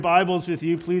Bibles with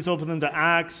you, please open them to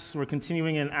Acts. We're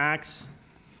continuing in Acts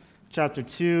chapter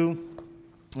 2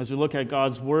 as we look at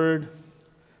God's Word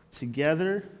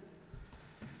together.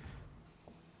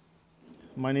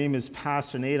 My name is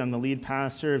Pastor Nate. I'm the lead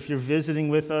pastor. If you're visiting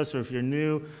with us or if you're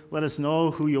new, let us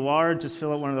know who you are. Just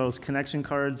fill out one of those connection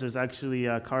cards. There's actually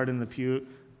a card in the pew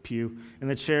in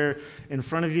the chair in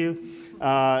front of you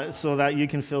so that you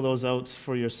can fill those out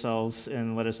for yourselves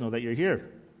and let us know that you're here.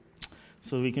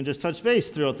 So we can just touch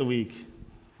base throughout the week,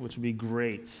 which would be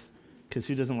great, because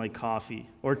who doesn't like coffee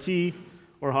or tea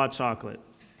or hot chocolate?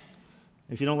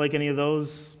 If you don't like any of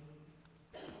those,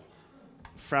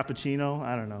 frappuccino,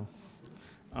 I don't know.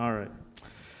 All right.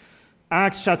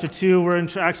 Acts chapter 2, we're in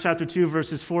Acts chapter 2,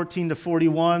 verses 14 to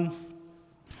 41.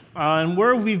 And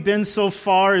where we've been so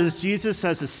far is Jesus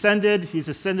has ascended. He's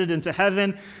ascended into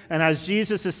heaven. And as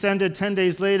Jesus ascended 10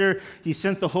 days later, he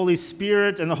sent the Holy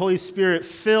Spirit, and the Holy Spirit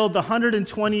filled the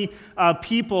 120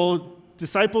 people,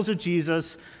 disciples of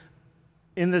Jesus,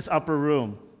 in this upper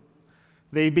room.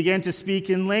 They began to speak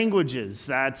in languages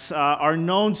that are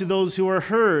known to those who are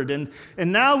heard. And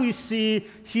now we see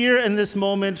here in this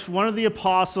moment one of the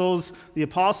apostles, the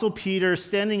Apostle Peter,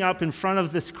 standing up in front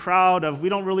of this crowd of, we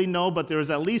don't really know, but there was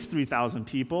at least 3,000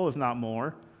 people, if not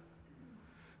more.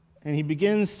 And he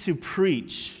begins to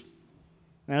preach.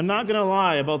 And I'm not going to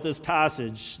lie about this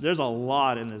passage. There's a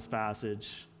lot in this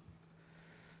passage.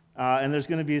 And there's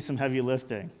going to be some heavy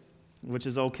lifting, which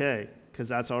is okay, because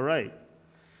that's all right.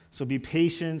 So be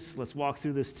patient. Let's walk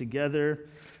through this together.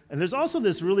 And there's also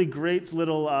this really great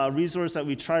little resource that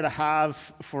we try to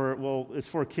have it's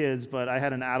for kids, but I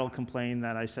had an adult complain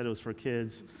that I said it was for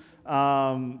kids.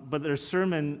 But there's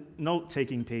sermon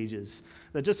note-taking pages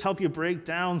that just help you break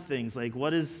down things like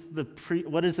what is the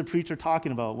preacher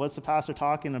talking about? What's the pastor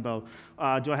talking about?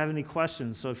 Do I have any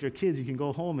questions? So if you're kids, you can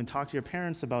go home and talk to your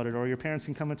parents about it, or your parents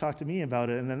can come and talk to me about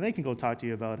it, and then they can go talk to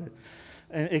you about it.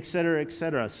 Et cetera, et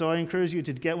cetera. So I encourage you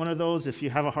to get one of those. If you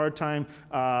have a hard time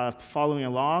following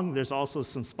along, there's also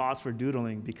some spots for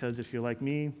doodling, because if you're like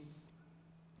me,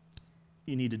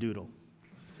 you need to doodle.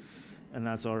 And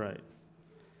that's all right.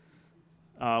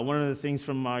 One of the things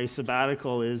from my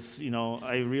sabbatical is,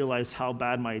 I realized how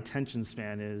bad my attention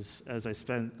span is as I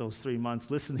spent those 3 months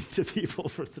listening to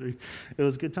people it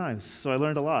was good times. So I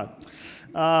learned a lot.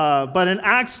 But in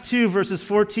Acts 2, verses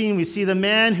 14, we see the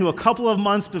man who a couple of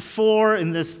months before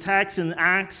in this text in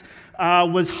Acts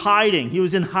was hiding. He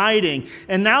was in hiding.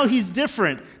 And now he's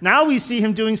different. Now we see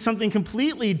him doing something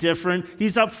completely different.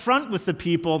 He's up front with the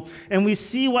people. And we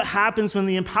see what happens when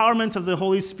the empowerment of the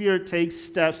Holy Spirit takes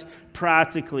steps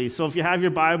practically. So if you have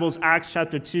your Bibles, Acts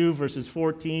chapter 2, verses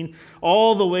 14,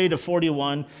 all the way to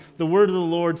 41, the word of the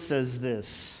Lord says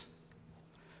this.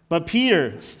 But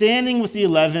Peter, standing with the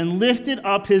 11, lifted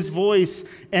up his voice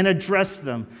and addressed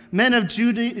them. Men of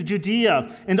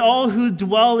Judea and all who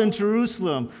dwell in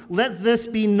Jerusalem, let this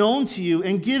be known to you,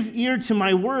 and give ear to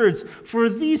my words, for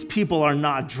these people are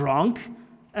not drunk,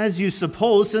 as you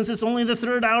suppose, since it's only the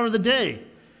third hour of the day.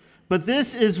 But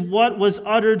this is what was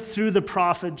uttered through the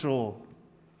prophet Joel.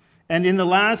 And in the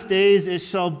last days it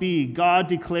shall be, God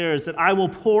declares, that I will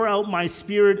pour out my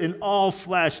spirit in all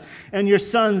flesh, and your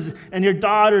sons and your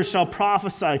daughters shall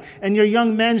prophesy, and your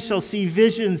young men shall see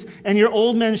visions, and your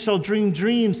old men shall dream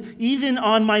dreams. Even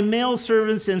on my male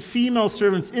servants and female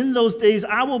servants in those days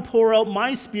I will pour out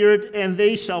my spirit, and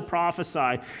they shall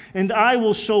prophesy. And I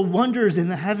will show wonders in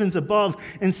the heavens above,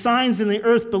 and signs in the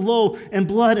earth below, and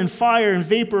blood and fire and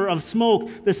vapor of smoke.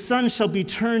 The sun shall be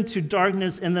turned to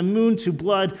darkness, and the moon to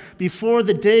blood, before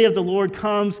the day of the Lord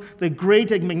comes, the great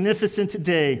and magnificent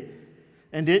day.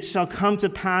 And it shall come to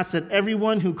pass that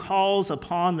everyone who calls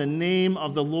upon the name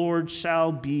of the Lord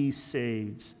shall be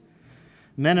saved.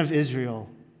 Men of Israel,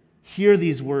 hear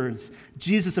these words.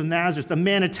 Jesus of Nazareth, the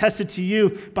man attested to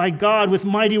you by God with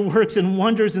mighty works and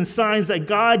wonders and signs that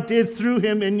God did through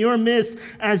him in your midst,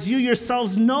 as you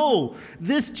yourselves know.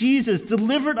 This Jesus,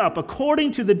 delivered up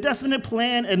according to the definite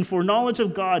plan and foreknowledge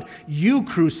of God, you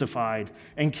crucified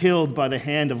and killed by the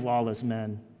hand of lawless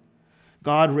men.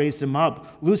 God raised him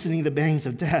up, loosening the bands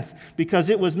of death, because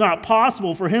it was not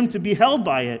possible for him to be held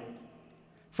by it.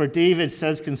 For David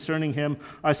says concerning him,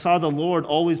 I saw the Lord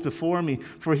always before me,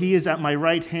 for he is at my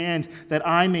right hand, that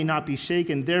I may not be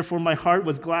shaken. Therefore my heart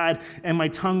was glad, and my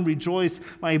tongue rejoiced.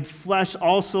 My flesh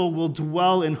also will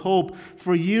dwell in hope,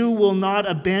 for you will not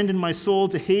abandon my soul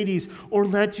to Hades, or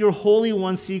let your Holy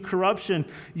One see corruption.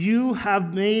 You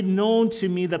have made known to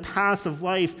me the paths of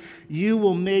life. You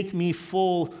will make me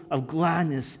full of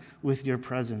gladness with your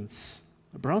presence.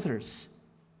 Brothers,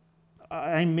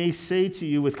 I may say to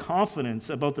you with confidence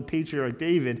about the patriarch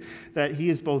David that he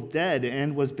is both dead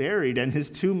and was buried, and his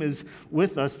tomb is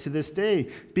with us to this day.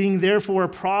 Being therefore a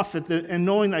prophet, and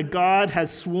knowing that God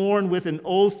has sworn with an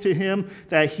oath to him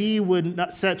that he would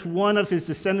not set one of his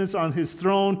descendants on his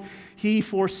throne, he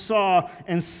foresaw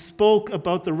and spoke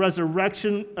about the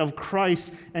resurrection of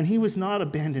Christ, and he was not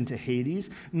abandoned to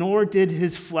Hades, nor did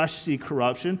his flesh see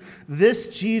corruption. This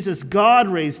Jesus God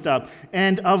raised up,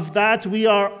 and of that we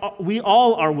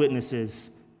all are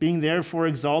witnesses. Being therefore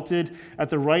exalted at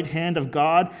the right hand of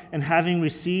God, and having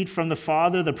received from the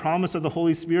Father the promise of the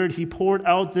Holy Spirit, he poured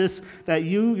out this that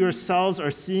you yourselves are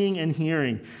seeing and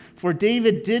hearing. For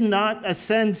David did not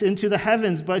ascend into the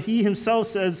heavens, but he himself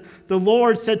says, the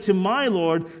Lord said to my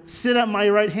Lord, sit at my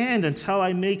right hand until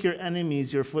I make your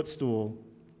enemies your footstool.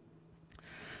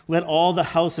 Let all the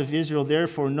house of Israel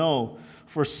therefore know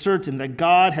for certain that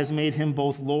God has made him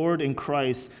both Lord and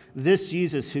Christ, this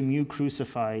Jesus whom you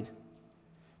crucified.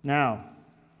 Now,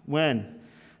 when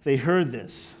they heard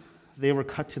this, they were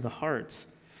cut to the heart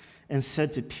and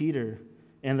said to Peter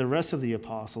and the rest of the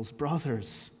apostles,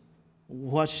 brothers,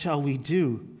 what shall we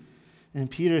do? And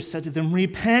Peter said to them,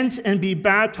 repent and be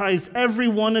baptized, every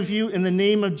one of you, in the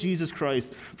name of Jesus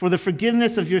Christ, for the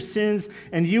forgiveness of your sins,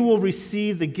 and you will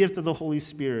receive the gift of the Holy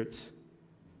Spirit.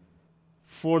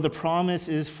 For the promise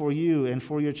is for you and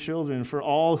for your children, for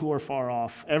all who are far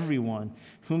off, everyone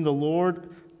whom the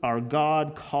Lord our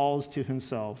God calls to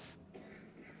himself.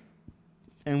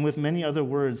 And with many other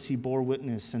words he bore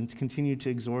witness and continued to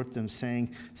exhort them,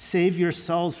 saying, save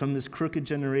yourselves from this crooked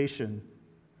generation.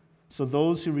 So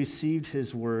those who received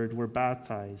his word were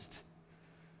baptized,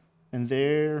 and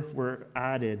there were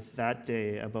added that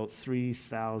day about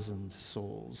 3,000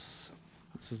 souls.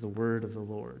 This is the word of the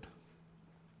Lord.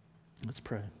 Let's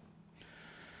pray.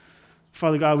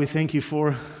 Father God, we thank you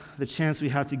for the chance we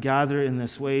have to gather in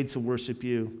this way to worship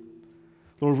you.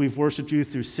 Lord, we've worshiped you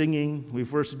through singing.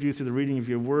 We've worshiped you through the reading of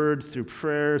your word, through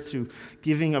prayer, through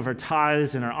giving of our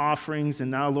tithes and our offerings. And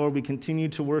now, Lord, we continue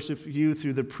to worship you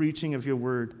through the preaching of your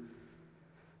word,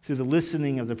 through the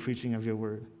listening of the preaching of your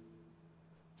word.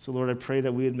 So, Lord, I pray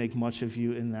that we would make much of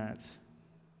you in that,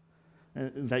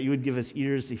 and that you would give us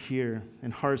ears to hear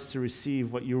and hearts to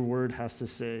receive what your word has to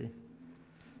say.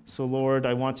 So, Lord,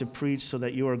 I want to preach so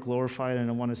that you are glorified,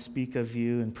 and I want to speak of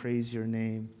you and praise your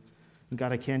name. And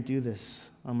God, I can't do this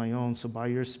on my own, so by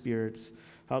your Spirit,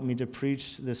 help me to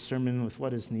preach this sermon with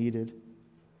what is needed.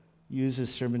 Use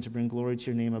this sermon to bring glory to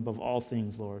your name above all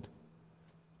things, Lord,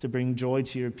 to bring joy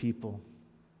to your people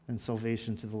and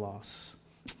salvation to the lost.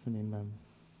 And amen.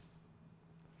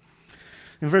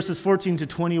 In verses 14 to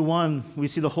 21, we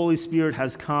see the Holy Spirit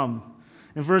has come.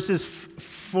 In verses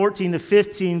 14 to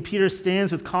 15, Peter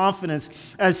stands with confidence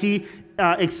as he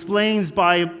explains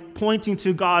by pointing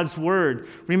to God's word.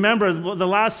 Remember, the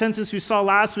last sentence we saw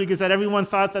last week is that everyone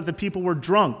thought that the people were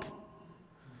drunk.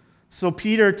 So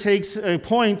Peter takes a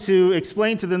point to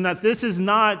explain to them that this is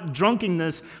not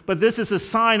drunkenness, but this is a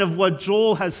sign of what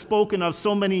Joel has spoken of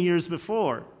so many years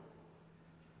before.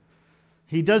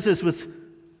 He does this with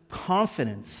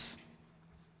confidence,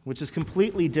 which is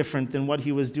completely different than what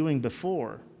he was doing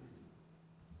before.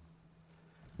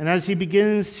 And as he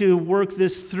begins to work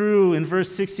this through, in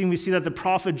verse 16, we see that the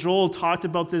prophet Joel talked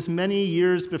about this many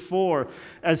years before,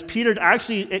 as Peter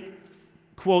actually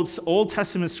quotes Old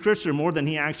Testament scripture more than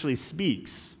he actually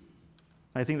speaks.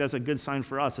 I think that's a good sign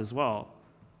for us as well.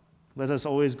 Let us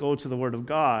always go to the Word of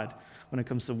God when it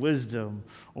comes to wisdom,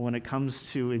 or when it comes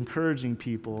to encouraging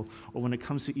people, or when it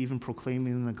comes to even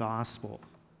proclaiming the gospel.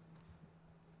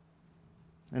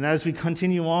 And as we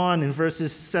continue on in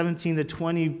verses 17 to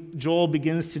 20, Joel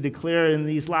begins to declare in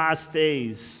these last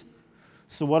days.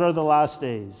 So what are the last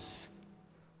days?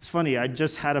 It's funny, I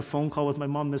just had a phone call with my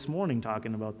mom this morning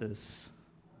talking about this.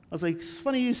 I was like, it's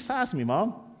funny you asked me,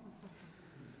 Mom.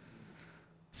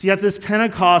 See, at this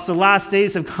Pentecost, the last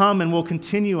days have come and will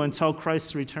continue until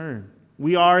Christ's return.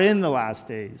 We are in the last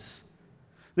days.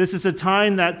 This is a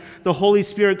time that the Holy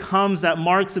Spirit comes that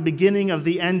marks the beginning of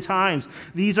the end times.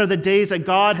 These are the days that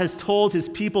God has told his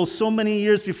people so many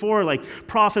years before, like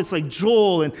prophets like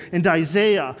Joel and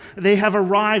Isaiah. They have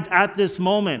arrived at this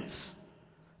moment.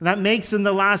 And that makes in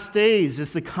the last days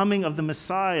is the coming of the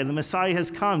Messiah. The Messiah has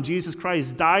come. Jesus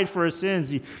Christ died for our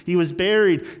sins. He was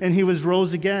buried and he was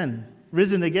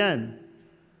risen again.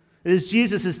 It is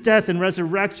Jesus' death and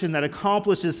resurrection that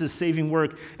accomplishes this saving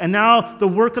work. And now the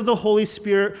work of the Holy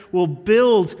Spirit will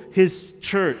build his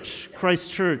church, Christ's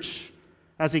church,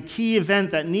 as a key event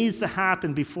that needs to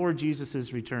happen before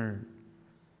Jesus' return.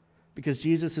 Because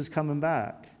Jesus is coming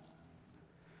back.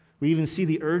 We even see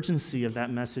the urgency of that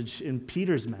message in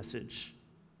Peter's message.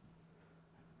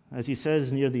 As he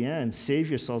says near the end, save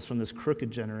yourselves from this crooked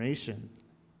generation.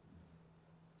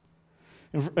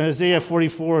 In Isaiah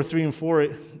 44, 3 and 4,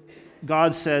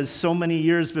 God says so many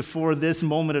years before this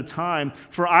moment of time,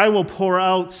 for I will pour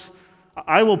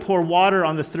water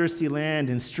on the thirsty land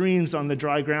and streams on the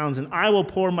dry grounds, and I will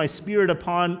pour my spirit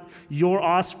upon your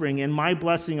offspring and my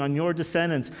blessing on your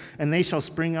descendants, and they shall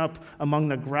spring up among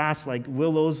the grass like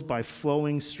willows by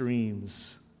flowing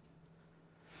streams.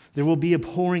 There will be a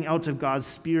pouring out of God's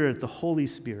Spirit, the Holy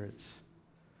Spirit.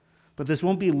 But this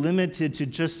won't be limited to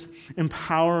just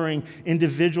empowering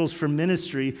individuals for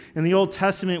ministry. In the Old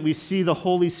Testament, we see the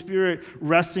Holy Spirit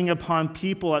resting upon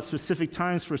people at specific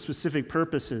times for specific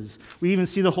purposes. We even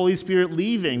see the Holy Spirit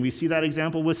leaving. We see that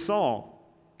example with Saul,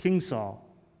 King Saul.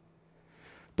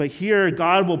 But here,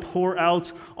 God will pour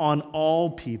out on all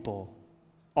people,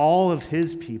 all of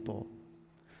his people.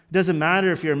 It doesn't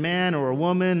matter if you're a man or a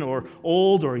woman or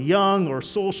old or young or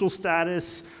social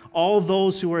status. All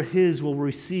those who are his will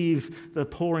receive the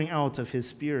pouring out of his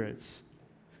spirits.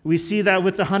 We see that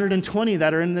with the 120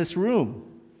 that are in this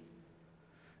room.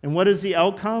 And what is the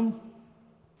outcome?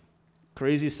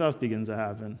 Crazy stuff begins to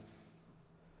happen.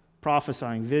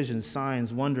 Prophesying, visions,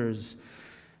 signs, wonders.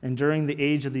 And during the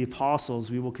age of the apostles,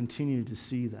 we will continue to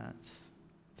see that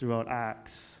throughout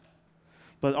Acts.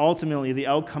 But ultimately, the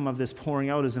outcome of this pouring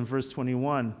out is in verse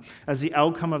 21, as the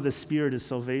outcome of the Spirit is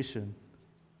salvation.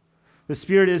 The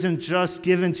Spirit isn't just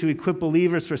given to equip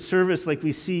believers for service like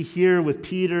we see here with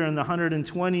Peter and the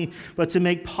 120, but to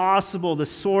make possible the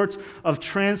sort of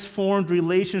transformed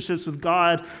relationships with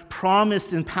God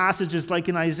promised in passages like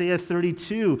in Isaiah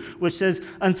 32, which says,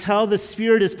 until the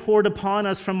Spirit is poured upon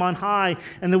us from on high,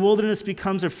 and the wilderness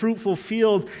becomes a fruitful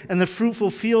field, and the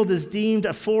fruitful field is deemed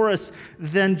a forest,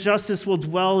 then justice will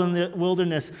dwell in the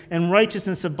wilderness, and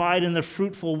righteousness abide in the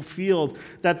fruitful field,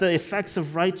 that the effects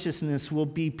of righteousness will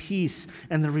be peace,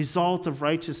 and the result of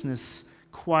righteousness,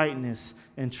 quietness,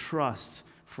 and trust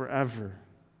forever.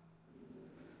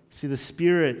 See, the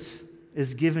Spirit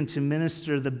is given to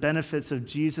minister the benefits of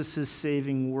Jesus'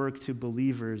 saving work to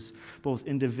believers, both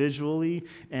individually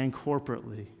and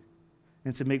corporately,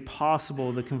 and to make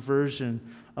possible the conversion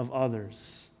of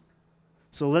others.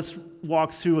 So let's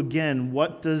walk through again,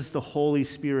 what does the Holy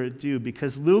Spirit do?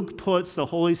 Because Luke puts the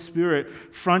Holy Spirit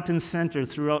front and center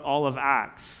throughout all of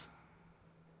Acts.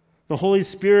 The Holy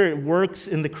Spirit works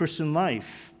in the Christian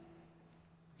life.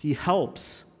 He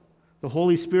helps. The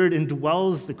Holy Spirit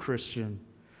indwells the Christian,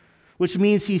 which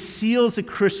means he seals the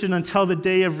Christian until the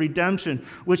day of redemption,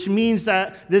 which means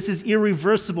that this is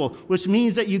irreversible, which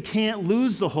means that you can't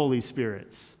lose the Holy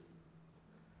Spirit.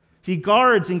 He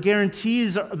guards and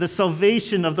guarantees the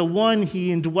salvation of the one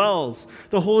he indwells.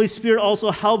 The Holy Spirit also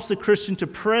helps the Christian to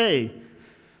pray,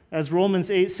 as Romans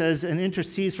 8 says, and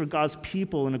intercedes for God's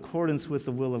people in accordance with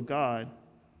the will of God.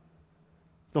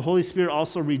 The Holy Spirit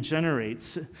also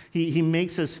regenerates. He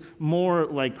makes us more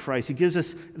like Christ. He gives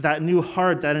us that new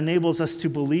heart that enables us to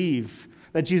believe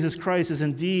that Jesus Christ is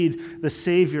indeed the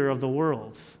Savior of the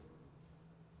world.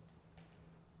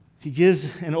 He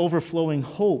gives an overflowing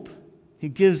hope. He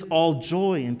gives all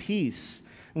joy and peace.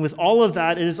 And with all of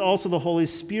that, it is also the Holy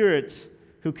Spirit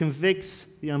who convicts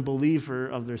the unbeliever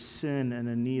of their sin and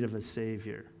the need of a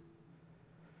Savior.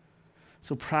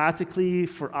 So practically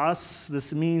for us,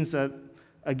 this means that,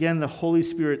 again, the Holy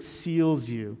Spirit seals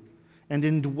you and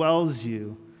indwells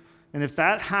you. And if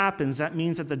that happens, that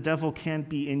means that the devil can't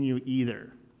be in you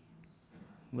either.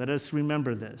 Let us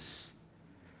remember this.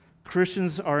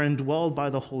 Christians are indwelled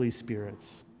by the Holy Spirit.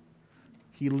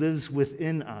 He lives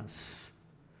within us.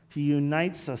 He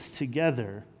unites us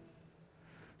together.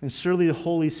 And surely the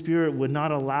Holy Spirit would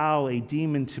not allow a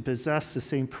demon to possess the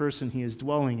same person he is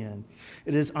dwelling in.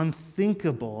 It is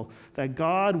unthinkable that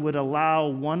God would allow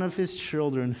one of his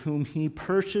children whom he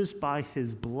purchased by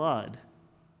his blood,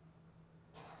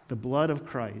 the blood of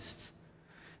Christ,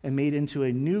 and made into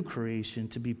a new creation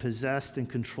to be possessed and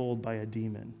controlled by a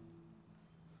demon.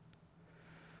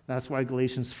 That's why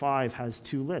Galatians 5 has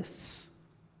two lists: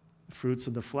 fruits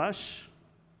of the flesh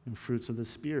and fruits of the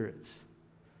Spirit.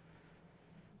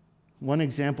 One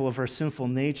example of our sinful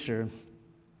nature,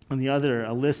 and the other,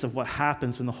 a list of what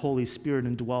happens when the Holy Spirit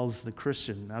indwells the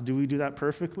Christian. Now, do we do that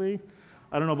perfectly?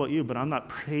 I don't know about you, but I'm not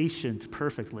patient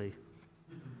perfectly.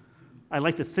 I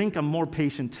like to think I'm more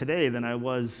patient today than I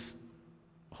was,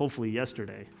 hopefully,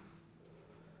 yesterday.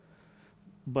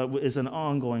 But it's an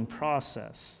ongoing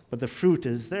process. But the fruit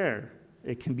is there.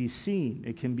 It can be seen.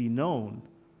 It can be known.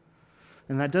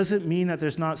 And that doesn't mean that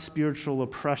there's not spiritual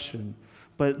oppression.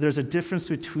 But there's a difference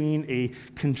between a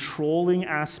controlling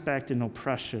aspect and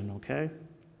oppression, okay?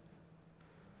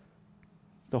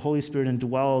 The Holy Spirit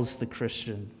indwells the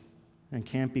Christian. and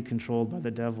can't be controlled by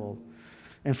the devil.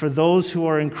 And for those who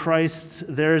are in Christ,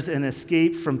 there's an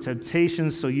escape from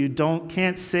temptation, so you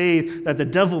can't say that the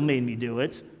devil made me do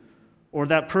it, or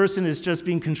that person is just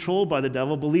being controlled by the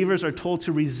devil. Believers are told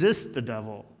to resist the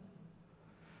devil,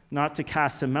 not to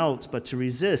cast him out, but to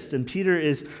resist. And Peter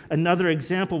is another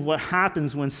example of what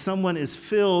happens when someone is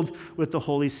filled with the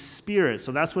Holy Spirit.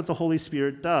 So that's what the Holy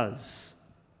Spirit does.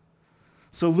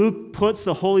 So Luke puts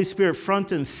the Holy Spirit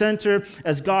front and center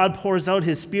as God pours out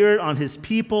his Spirit on his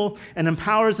people and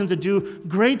empowers them to do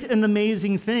great and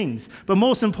amazing things. But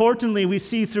most importantly, we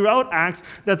see throughout Acts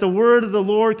that the word of the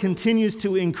Lord continues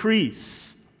to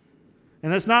increase.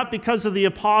 And that's not because of the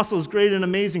apostles' great and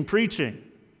amazing preaching.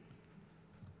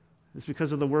 It's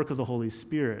because of the work of the Holy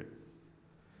Spirit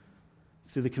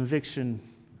through the conviction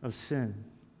of sin.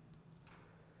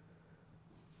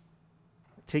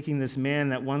 Taking this man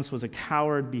that once was a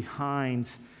coward behind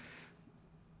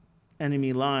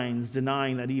enemy lines,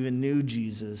 denying that he even knew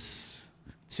Jesus,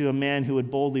 to a man who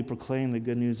would boldly proclaim the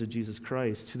good news of Jesus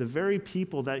Christ, to the very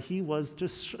people that he was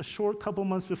just a short couple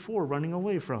months before running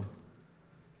away from.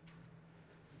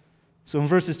 So in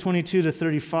verses 22 to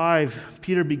 35,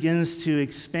 Peter begins to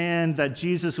expand that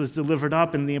Jesus was delivered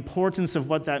up and the importance of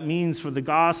what that means for the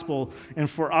gospel and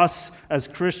for us as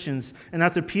Christians. And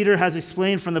after Peter has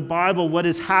explained from the Bible what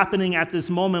is happening at this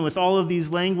moment with all of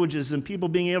these languages and people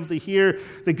being able to hear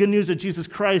the good news of Jesus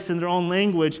Christ in their own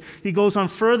language, he goes on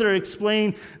further to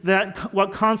explain that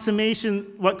what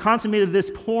consummated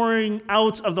this pouring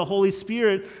out of the Holy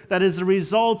Spirit that is the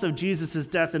result of Jesus'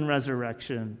 death and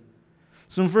resurrection.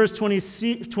 So in verse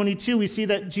 22, we see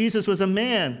that Jesus was a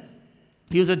man.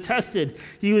 He was attested.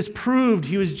 He was proved.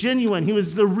 He was genuine. He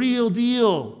was the real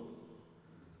deal.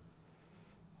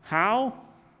 How?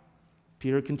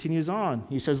 Peter continues on.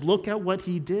 He says, look at what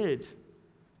he did.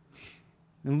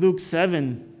 In Luke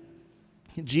 7,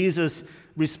 Jesus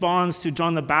responds to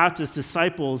John the Baptist's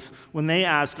disciples when they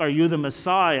ask, are you the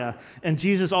Messiah? And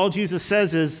all Jesus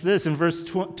says is this in verse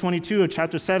 22 of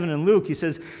chapter 7 in Luke. He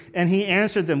says, and he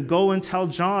answered them, go and tell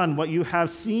John what you have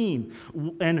seen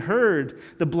and heard.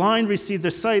 The blind receive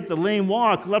their sight, the lame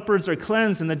walk, lepers are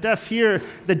cleansed, and the deaf hear,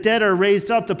 the dead are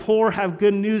raised up, the poor have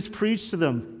good news preached to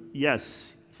them.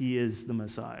 Yes, he is the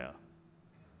Messiah.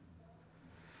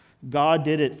 God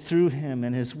did it through him,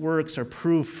 and his works are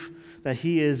proof that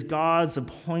he is God's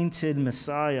appointed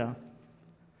Messiah.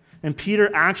 And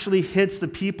Peter actually hits the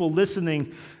people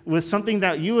listening with something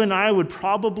that you and I would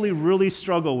probably really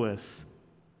struggle with.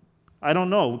 I don't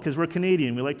know, because we're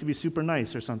Canadian. We like to be super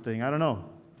nice or something. I don't know.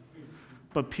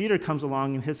 But Peter comes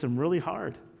along and hits them really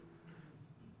hard.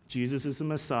 Jesus is the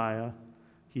Messiah.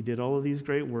 He did all of these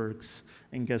great works.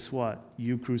 And guess what?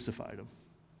 You crucified him.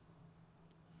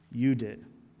 You did.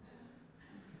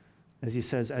 As he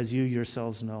says, as you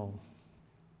yourselves know,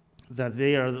 that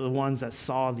they are the ones that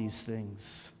saw these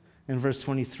things. In verse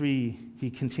 23, he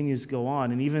continues to go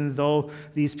on. And even though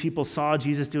these people saw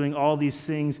Jesus doing all these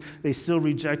things, they still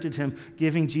rejected him,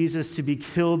 giving Jesus to be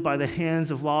killed by the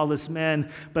hands of lawless men.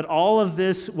 But all of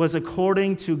this was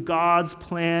according to God's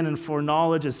plan and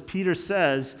foreknowledge, as Peter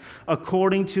says,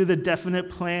 according to the definite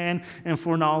plan and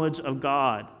foreknowledge of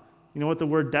God. You know what the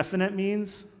word definite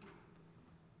means?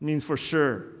 It means for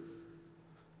sure.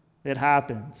 It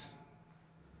happened.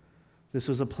 This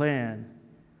was a plan.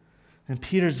 And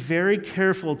Peter's very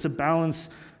careful to balance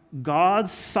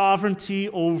God's sovereignty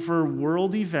over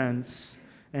world events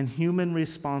and human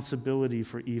responsibility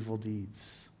for evil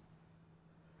deeds.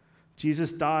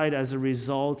 Jesus died as a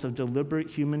result of deliberate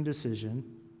human decision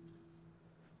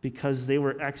because they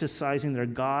were exercising their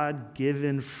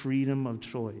God-given freedom of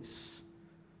choice.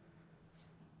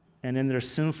 And in their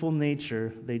sinful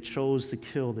nature, they chose to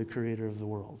kill the creator of the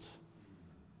world.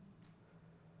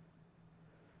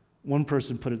 One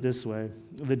person put it this way: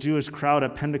 the Jewish crowd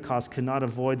at Pentecost could not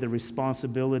avoid the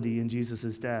responsibility in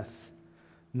Jesus' death.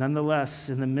 Nonetheless,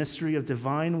 in the mystery of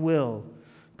divine will,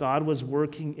 God was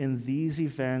working in these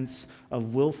events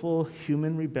of willful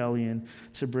human rebellion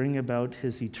to bring about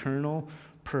his eternal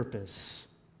purpose,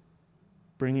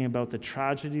 bringing about the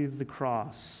tragedy of the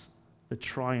cross, the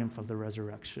triumph of the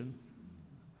resurrection.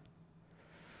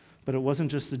 But it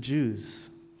wasn't just the Jews,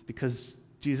 because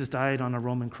Jesus died on a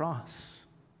Roman cross.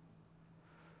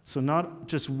 So not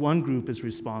just one group is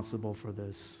responsible for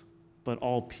this, but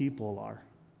all people are.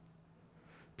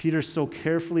 Peter so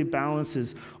carefully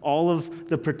balances all of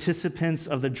the participants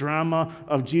of the drama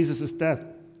of Jesus' death.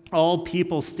 All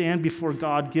people stand before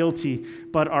God guilty,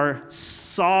 but are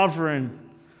sovereign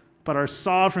But our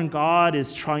sovereign God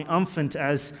is triumphant,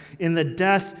 as in the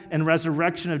death and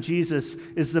resurrection of Jesus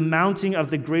is the mounting of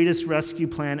the greatest rescue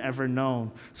plan ever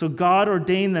known. So God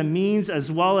ordained the means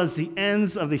as well as the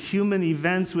ends of the human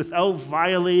events without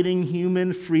violating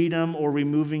human freedom or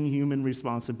removing human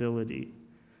responsibility.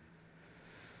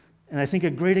 And I think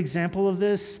a great example of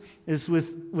this is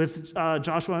with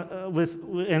Joseph,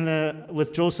 in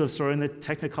the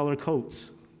Technicolor coats,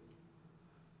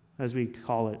 as we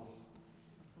call it.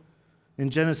 In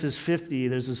Genesis 50,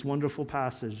 there's this wonderful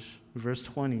passage, verse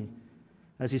 20,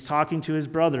 as he's talking to his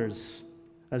brothers,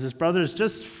 as his brothers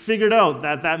just figured out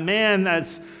that man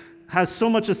that has so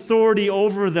much authority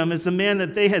over them is the man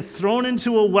that they had thrown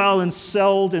into a well and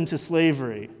sold into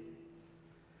slavery.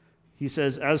 He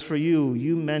says, "As for you,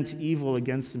 you meant evil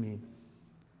against me,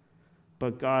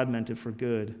 but God meant it for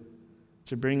good,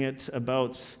 to bring it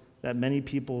about that many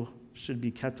people should be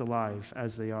kept alive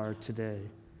as they are today."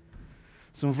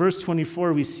 So in verse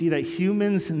 24, we see that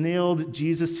humans nailed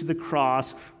Jesus to the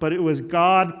cross, but it was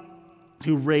God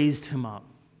who raised him up.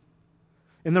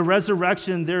 In the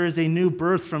resurrection, there is a new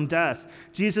birth from death.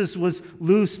 Jesus was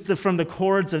loosed from the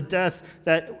cords of death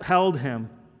that held him.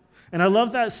 And I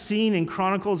love that scene in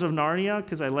Chronicles of Narnia,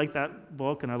 because I like that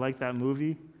book and I like that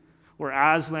movie, where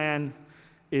Aslan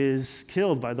is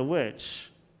killed by the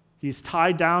witch. He's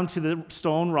tied down to the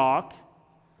stone rock,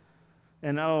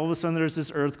 and all of a sudden there's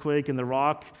this earthquake and the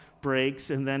rock breaks,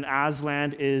 and then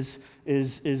Aslan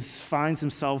finds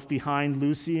himself behind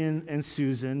Lucy and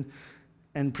Susan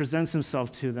and presents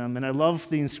himself to them. And I love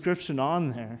the inscription on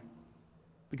there,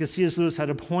 because C.S. Lewis had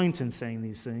a point in saying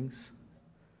these things.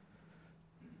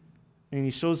 And he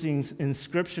shows the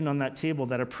inscription on that table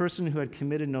that a person who had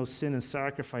committed no sin and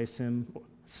sacrificed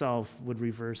himself would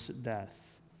reverse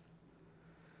death.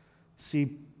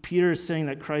 See, Peter is saying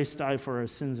that Christ died for our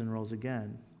sins and rose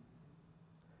again.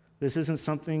 This isn't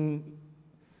something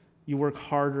you work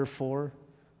harder for.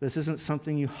 This isn't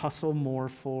something you hustle more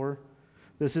for.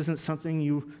 This is something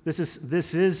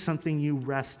you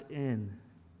rest in,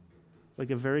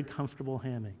 like a very comfortable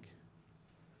hammock.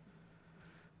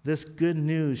 This good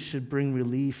news should bring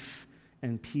relief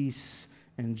and peace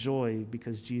and joy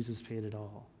because Jesus paid it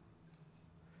all.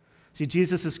 See,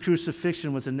 Jesus'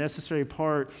 crucifixion was a necessary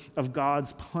part of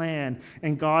God's plan,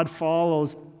 and God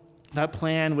follows that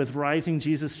plan with rising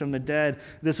Jesus from the dead.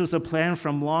 This was a plan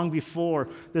from long before.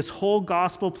 This whole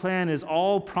gospel plan is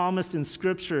all promised in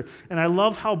Scripture. And I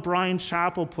love how Brian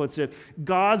Chappell puts it.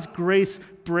 God's grace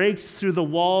breaks through the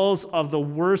walls of the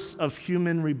worst of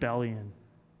human rebellion.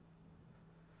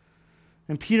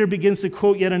 And Peter begins to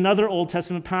quote yet another Old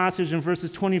Testament passage in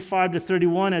verses 25 to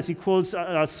 31 as he quotes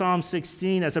Psalm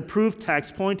 16 as a proof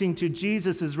text pointing to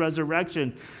Jesus'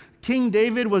 resurrection. King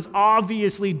David was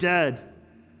obviously dead,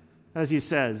 as he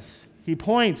says. He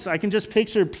points. I can just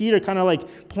picture Peter kind of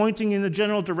like pointing in the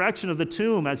general direction of the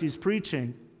tomb as he's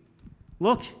preaching.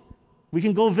 Look, we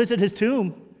can go visit his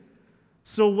tomb.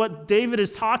 So what David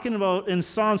is talking about in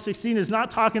Psalm 16 is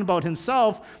not talking about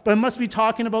himself, but must be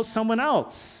talking about someone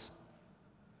else.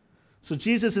 So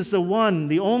Jesus is the one,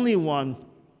 the only one,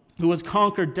 who has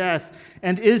conquered death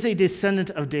and is a descendant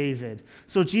of David.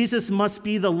 So Jesus must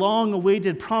be the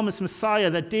long-awaited promised Messiah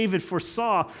that David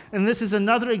foresaw. And this is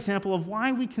another example of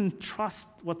why we can trust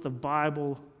what the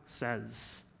Bible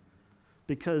says.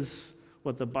 Because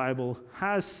what the Bible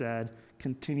has said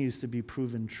continues to be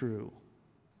proven true.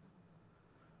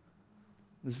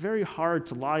 It's very hard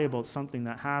to lie about something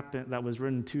that happened that was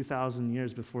written 2,000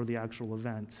 years before the actual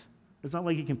event. It's not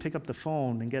like you can pick up the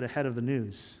phone and get ahead of the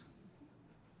news.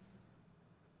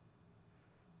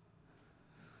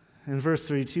 In verse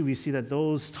 32, we see that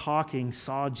those talking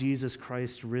saw Jesus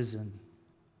Christ risen.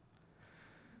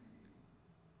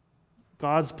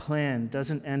 God's plan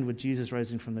doesn't end with Jesus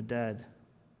rising from the dead,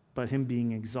 but him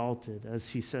being exalted, as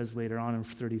he says later on in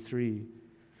 33.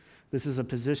 This is a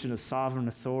position of sovereign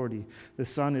authority. The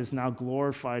Son is now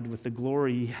glorified with the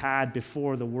glory he had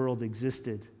before the world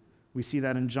existed. We see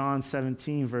that in John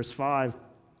 17, verse 5.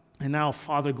 And now,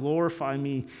 Father, glorify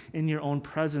me in your own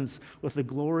presence with the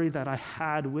glory that I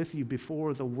had with you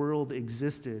before the world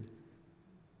existed.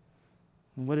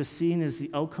 And what is seen is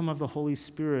the outcome of the Holy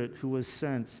Spirit who was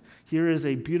sent. Here is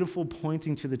a beautiful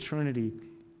pointing to the Trinity.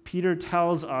 Peter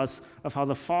tells us of how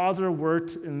the Father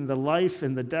worked in the life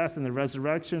and the death and the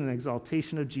resurrection and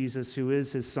exaltation of Jesus, who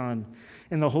is his Son,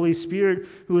 and the Holy Spirit,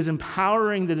 who is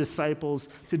empowering the disciples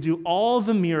to do all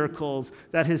the miracles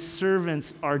that his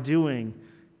servants are doing,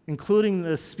 including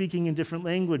the speaking in different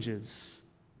languages.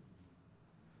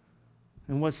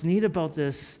 And what's neat about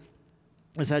this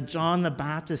is that John the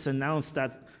Baptist announced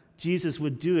that Jesus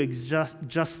would do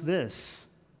just this.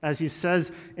 As he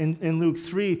says in Luke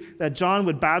 3, that John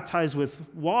would baptize with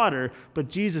water, but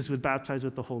Jesus would baptize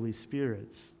with the Holy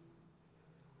Spirit.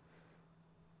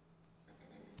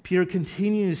 Peter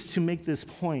continues to make this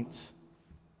point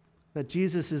that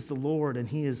Jesus is the Lord and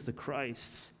he is the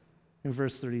Christ. In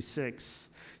verse 36,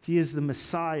 he is the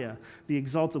Messiah, the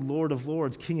exalted Lord of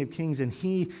lords, King of kings, and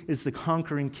he is the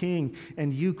conquering king,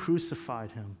 and you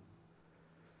crucified him.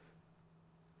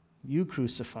 You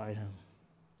crucified him.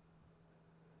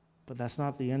 But that's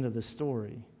not the end of the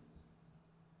story,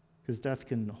 because death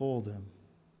couldn't hold him.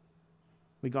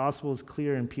 The gospel is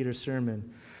clear in Peter's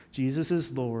sermon. Jesus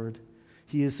is Lord.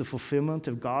 He is the fulfillment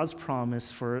of God's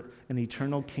promise for an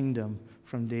eternal kingdom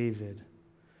from David.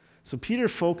 So Peter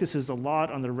focuses a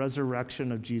lot on the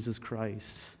resurrection of Jesus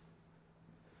Christ,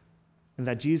 and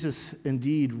that Jesus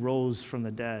indeed rose from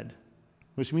the dead,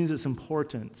 which means it's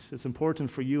important. It's important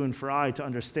for you and for I to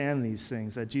understand these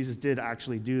things, that Jesus did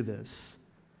actually do this.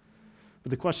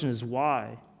 But the question is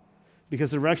why?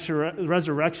 Because the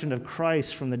resurrection of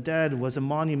Christ from the dead was a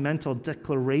monumental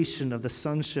declaration of the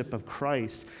sonship of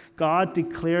Christ. God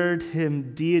declared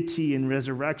him deity in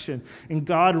resurrection, and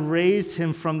God raised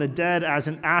him from the dead as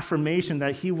an affirmation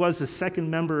that he was the second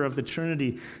member of the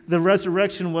Trinity. The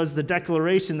resurrection was the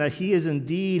declaration that he is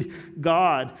indeed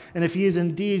God. And if he is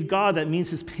indeed God, that means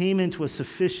his payment was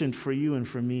sufficient for you and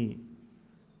for me.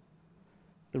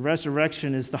 The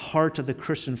resurrection is the heart of the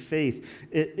Christian faith.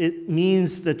 It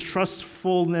means the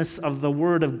trustfulness of the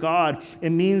Word of God. It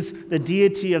means the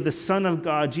deity of the Son of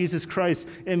God, Jesus Christ.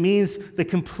 It means the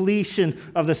completion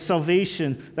of the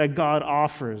salvation that God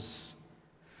offers.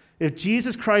 If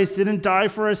Jesus Christ didn't die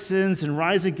for our sins and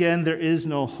rise again, there is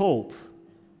no hope.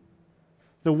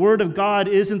 The Word of God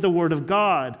isn't the Word of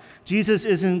God. Jesus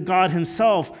isn't God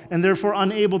himself, and therefore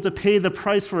unable to pay the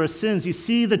price for our sins. You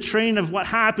see the train of what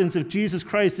happens if Jesus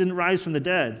Christ didn't rise from the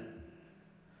dead.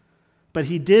 But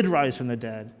he did rise from the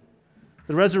dead.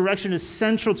 The resurrection is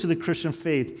central to the Christian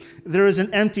faith. There is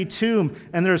an empty tomb,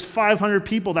 and there's 500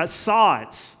 people that saw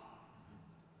it.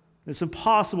 It's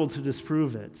impossible to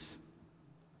disprove it.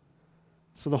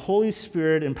 So the Holy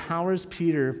Spirit empowers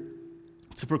Peter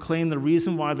to proclaim the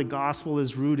reason why the gospel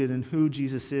is rooted in who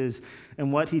Jesus is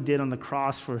and what he did on the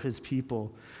cross for his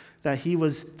people. That he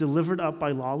was delivered up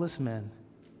by lawless men.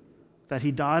 That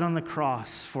he died on the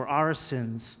cross for our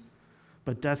sins,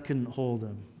 but death couldn't hold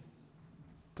him.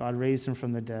 God raised him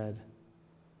from the dead.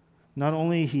 Not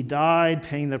only he died,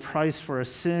 paying the price for our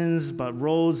sins, but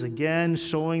rose again,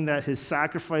 showing that his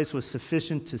sacrifice was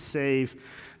sufficient to save.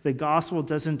 The gospel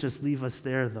doesn't just leave us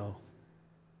there, though.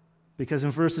 Because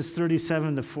in verses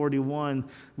 37 to 41,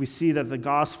 we see that the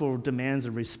gospel demands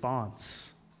a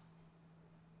response.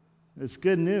 It's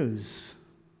good news,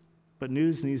 but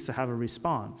news needs to have a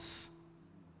response.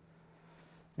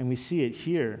 And we see it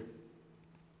here.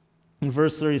 In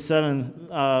verse 37,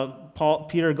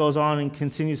 Peter goes on and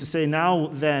continues to say, "Now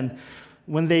then,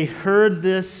 when they heard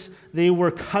this, they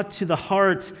were cut to the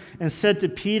heart and said to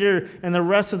Peter and the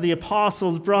rest of the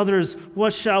apostles, 'Brothers,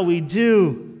 what shall we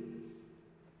do?'"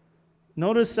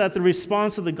 Notice that the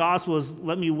response to the gospel is,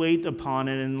 let me wait upon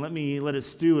it and let it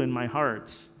stew in my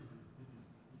heart.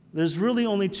 There's really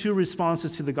only two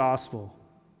responses to the gospel.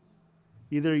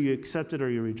 Either you accept it or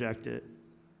you reject it.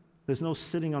 There's no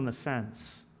sitting on the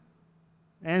fence.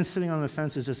 And sitting on the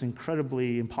fence is just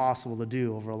incredibly impossible to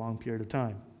do over a long period of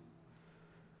time.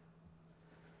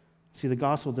 See, the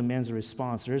gospel demands a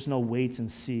response. There is no wait and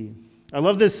see. I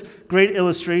love this great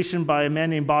illustration by a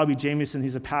man named Bobby Jamieson.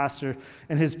 He's a pastor,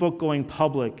 in his book, Going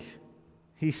Public.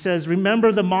 He says,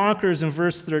 "Remember the mockers in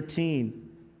verse 13.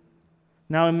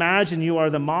 Now imagine you are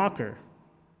the mocker.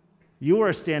 You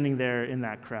are standing there in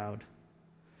that crowd.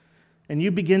 And you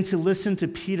begin to listen to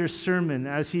Peter's sermon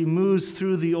as he moves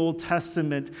through the Old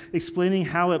Testament, explaining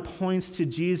how it points to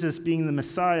Jesus being the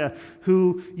Messiah,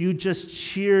 who you just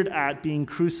cheered at being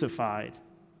crucified.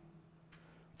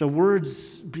 The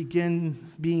words begin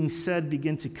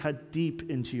to cut deep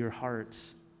into your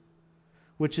hearts,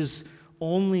 which is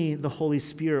only the Holy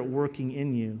Spirit working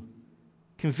in you.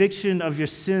 Conviction of your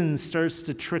sins starts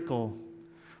to trickle,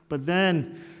 but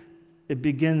then it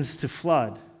begins to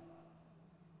flood.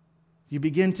 You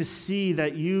begin to see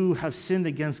that you have sinned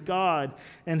against God,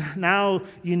 and now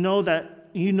you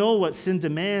know what sin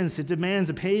demands. It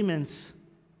demands a payment.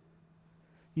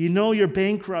 You know you're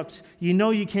bankrupt. You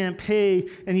know you can't pay,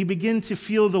 and you begin to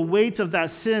feel the weight of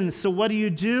that sin. So what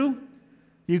do?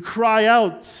 You cry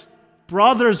out,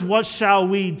 "Brothers, what shall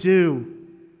we do?"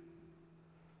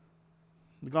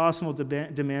 The gospel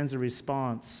demands a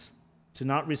response. To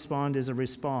not respond is a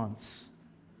response.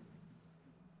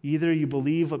 Either you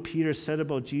believe what Peter said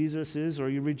about Jesus is, or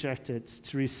you reject it.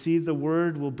 To receive the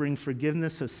word will bring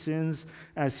forgiveness of sins,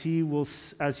 as he will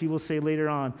say later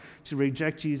on. To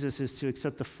reject Jesus is to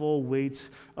accept the full weight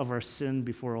of our sin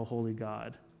before a holy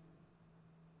God.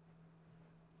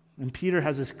 And Peter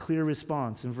has this clear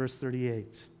response in verse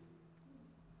 38.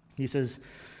 He says,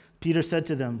 Peter said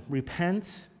to them,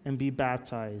 "Repent and be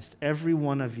baptized, every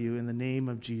one of you, in the name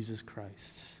of Jesus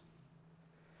Christ,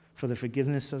 for the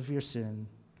forgiveness of your sin,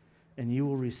 and you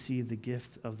will receive the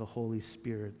gift of the Holy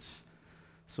Spirit."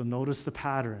 So notice the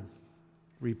pattern.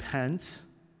 Repent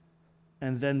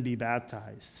and then be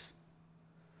baptized.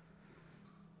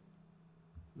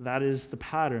 That is the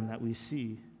pattern that we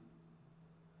see.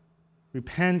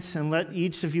 Repent and let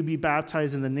each of you be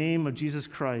baptized in the name of Jesus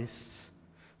Christ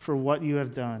for what you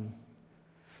have done.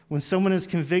 When someone is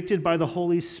convicted by the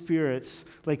Holy Spirit,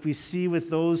 like we see with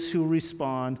those who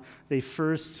respond, they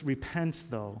first repent,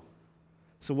 though.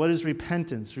 So what is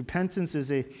repentance? Repentance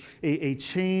is a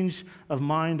change of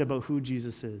mind about who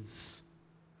Jesus is.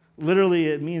 Literally,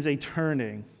 it means a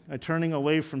turning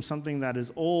away from something that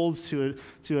is old to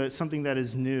something that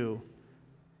is new.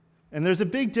 And there's a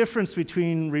big difference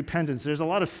between repentance. There's a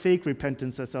lot of fake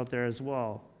repentance that's out there as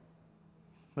well.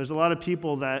 There's a lot of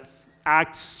people that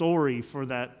act sorry for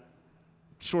that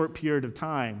short period of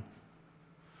time,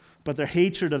 but their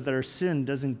hatred of their sin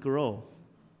doesn't grow.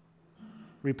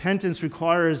 Repentance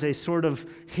requires a sort of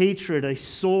hatred, a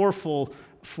sorrowful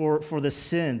for the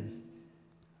sin.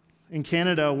 In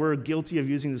Canada, we're guilty of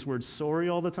using this word sorry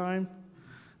all the time.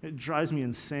 It drives me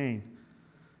insane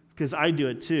because I do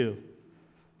it too,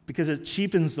 because it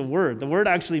cheapens the word. The word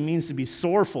actually means to be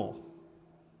sorrowful.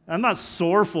 I'm not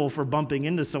sorrowful for bumping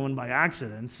into someone by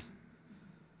accident.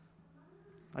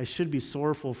 I should be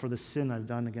sorrowful for the sin I've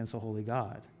done against a holy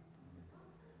God.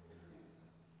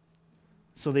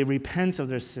 So they repent of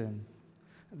their sin.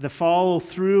 The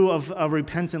follow-through of a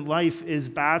repentant life is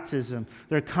baptism.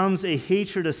 There comes a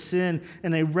hatred of sin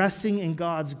and a resting in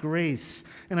God's grace.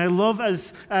 And I love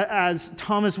as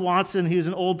Thomas Watson, he was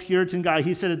an old Puritan guy,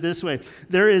 he said it this way: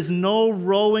 "There is no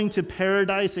rowing to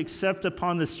paradise except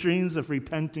upon the streams of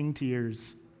repenting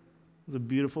tears." It was a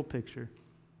beautiful picture.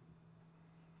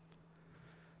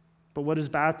 But what is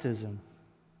baptism?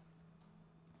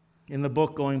 In the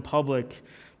book Going Public,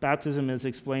 baptism is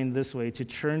explained this way: to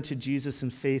turn to Jesus in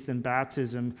faith in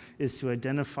baptism is to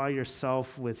identify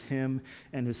yourself with him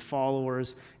and his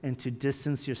followers and to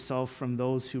distance yourself from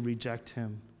those who reject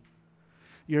him.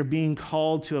 You're being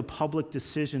called to a public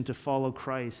decision to follow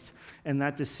Christ, and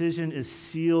that decision is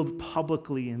sealed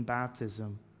publicly in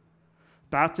baptism.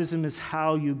 Baptism is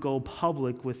how you go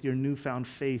public with your newfound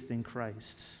faith in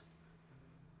Christ.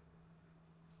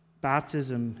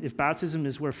 If baptism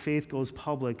is where faith goes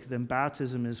public, then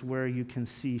baptism is where you can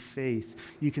see faith.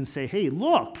 You can say, "Hey,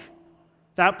 look,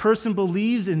 that person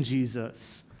believes in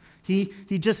Jesus. He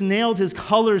just nailed his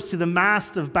colors to the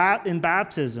mast in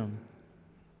baptism."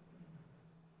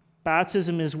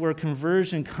 Baptism is where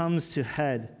conversion comes to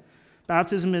head.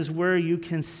 Baptism is where you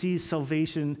can see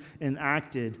salvation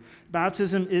enacted.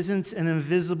 Baptism isn't an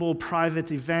invisible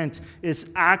private event. It's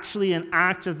actually an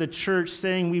act of the church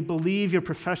saying we believe your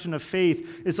profession of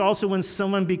faith. It's also when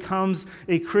someone becomes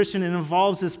a Christian, it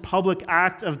involves this public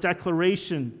act of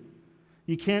declaration.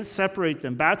 You can't separate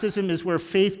them. Baptism is where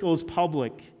faith goes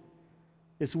public.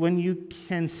 It's when you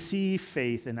can see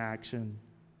faith in action.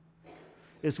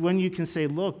 It's when you can say,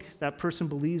 look, that person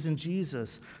believes in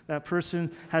Jesus. That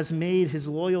person has made his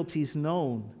loyalties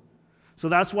known. So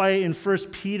that's why in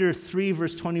 1 Peter 3,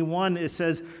 verse 21, it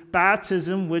says,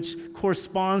 baptism, which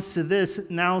corresponds to this,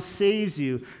 now saves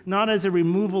you, not as a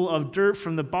removal of dirt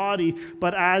from the body,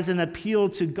 but as an appeal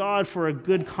to God for a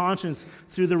good conscience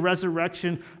through the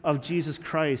resurrection of Jesus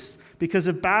Christ. Because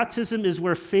if baptism is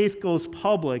where faith goes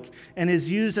public and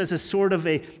is used as a sort of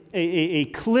a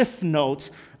cliff note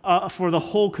for the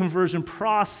whole conversion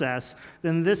process,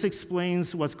 then this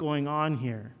explains what's going on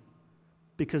here.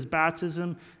 Because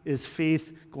baptism is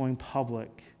faith going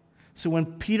public. So when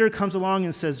Peter comes along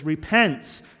and says,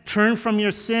 repent, turn from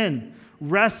your sin,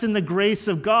 rest in the grace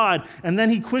of God, and then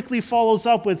he quickly follows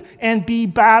up with, and be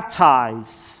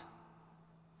baptized.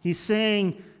 He's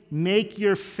saying, make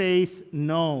your faith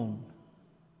known.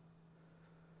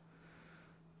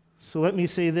 So let me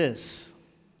say this.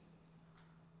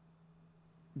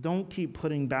 Don't keep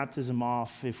putting baptism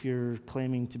off if you're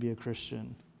claiming to be a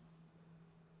Christian.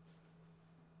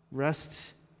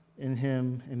 Rest in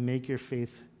him and make your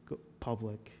faith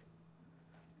public.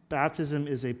 Baptism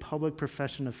is a public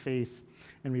profession of faith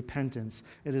and repentance.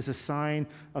 It is a sign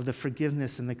of the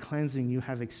forgiveness and the cleansing you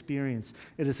have experienced.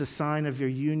 It is a sign of your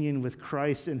union with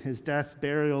Christ in his death,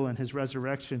 burial, and his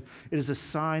resurrection. It is a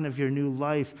sign of your new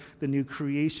life, the new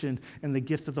creation, and the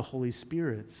gift of the Holy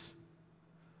Spirit.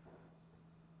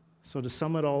 So to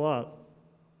sum it all up,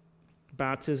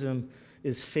 baptism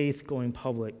is faith going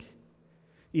public.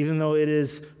 Even though it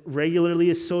is regularly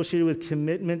associated with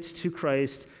commitment to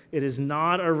Christ, it is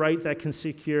not a rite that can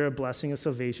secure a blessing of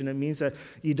salvation. It means that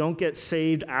you don't get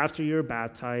saved after you're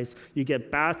baptized. You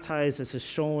get baptized as a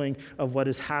showing of what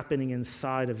is happening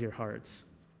inside of your hearts.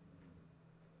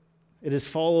 It is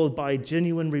followed by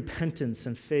genuine repentance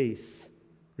and faith.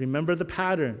 Remember the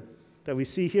pattern that we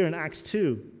see here in Acts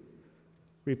 2.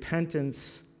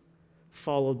 Repentance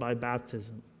followed by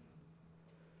baptism.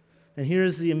 And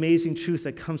here's the amazing truth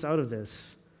that comes out of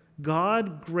this.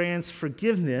 God grants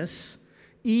forgiveness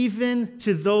even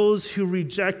to those who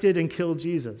rejected and killed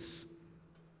Jesus.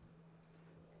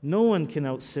 No one can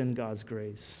out-sin God's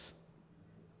grace.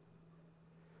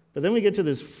 But then we get to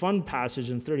this fun passage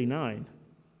in 39.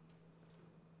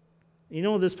 You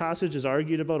know what this passage is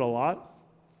argued about a lot?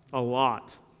 A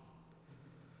lot.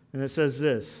 And it says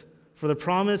this: "For the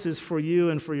promise is for you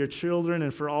and for your children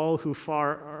and for all who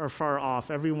are far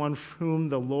off, everyone whom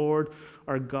the Lord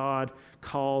our God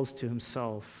calls to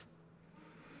himself."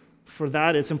 For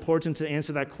that, it's important to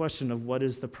answer that question of what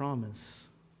is the promise.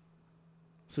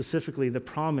 Specifically, the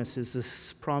promise is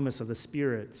the promise of the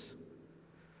Spirit.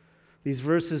 These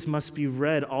verses must be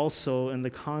read also in the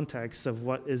context of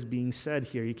what is being said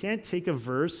here. You can't take a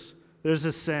verse. There's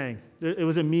a saying. It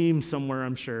was a meme somewhere,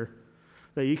 I'm sure,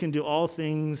 that you can do all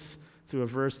things through a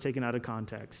verse taken out of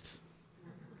context.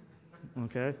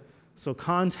 Okay? So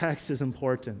context is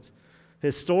important.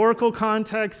 Historical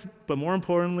context, but more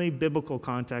importantly, biblical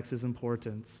context is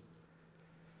important.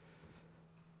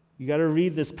 You got to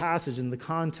read this passage in the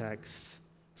context.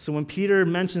 So when Peter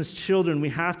mentions children, we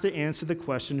have to answer the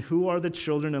question, who are the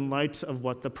children in light of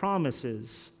what the promise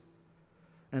is?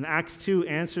 And Acts 2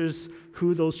 answers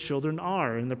who those children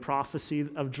are in the prophecy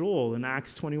of Joel in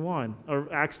Acts 21, or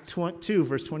Acts 2,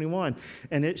 verse 21.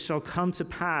 "And it shall come to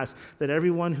pass that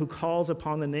everyone who calls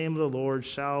upon the name of the Lord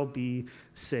shall be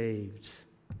saved."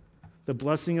 The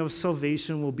blessing of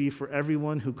salvation will be for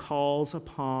everyone who calls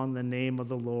upon the name of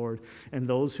the Lord. And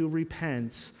those who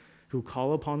repent, who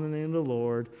call upon the name of the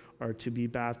Lord, are to be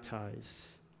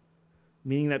baptized.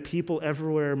 Meaning that people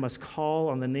everywhere must call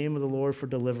on the name of the Lord for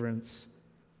deliverance.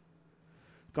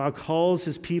 God calls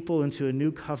his people into a new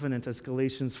covenant, as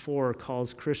Galatians 4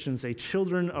 calls Christians a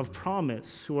children of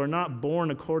promise, who are not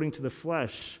born according to the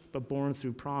flesh, but born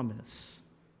through promise.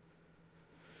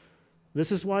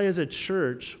 This is why as a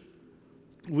church,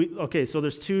 so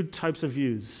there's two types of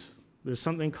views. There's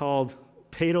something called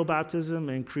paedo baptism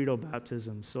and credo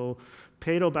baptism. So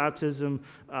paedo baptism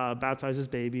baptizes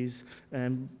babies,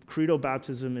 and credo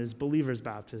baptism is believers'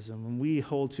 baptism. And we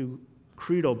hold to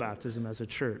credo baptism as a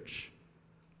church,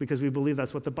 because we believe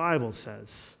that's what the Bible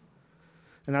says.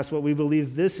 And that's what we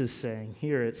believe this is saying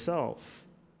here itself.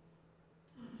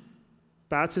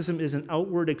 Baptism is an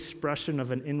outward expression of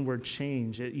an inward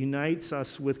change. It unites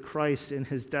us with Christ in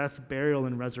his death, burial,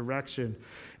 and resurrection.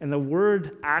 And the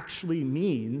word actually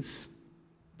means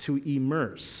to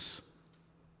immerse.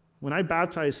 When I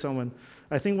baptize someone,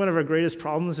 I think one of our greatest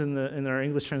problems in our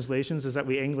English translations is that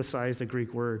we anglicize the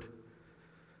Greek word.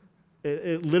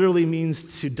 It literally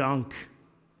means to dunk.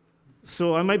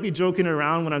 So I might be joking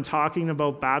around when I'm talking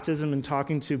about baptism and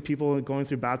talking to people going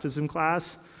through baptism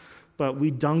class, but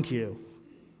we dunk you.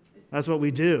 That's what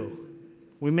we do.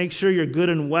 We make sure you're good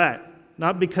and wet.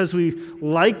 Not because we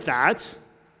like that,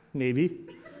 maybe,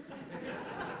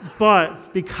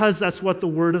 but because that's what the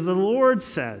word of the Lord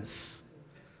says.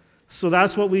 So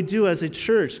that's what we do as a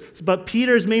church. But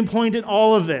Peter's main point in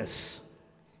all of this,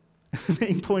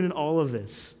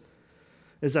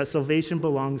 is that salvation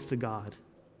belongs to God.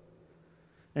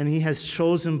 And he has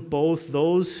chosen both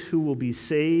those who will be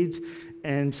saved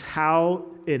and how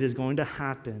it is going to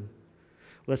happen.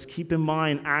 Let's keep in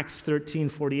mind Acts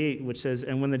 13:48, which says,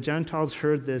 "And when the Gentiles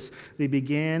heard this, they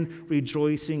began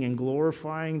rejoicing and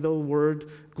glorifying the word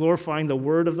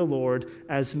of the Lord.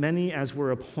 As many as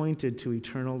were appointed to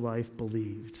eternal life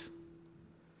believed."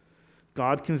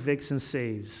 God convicts and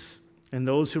saves, and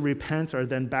those who repent are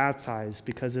then baptized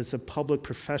because it's a public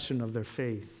profession of their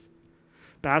faith.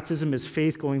 Baptism is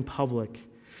faith going public.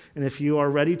 And if you are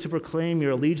ready to proclaim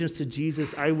your allegiance to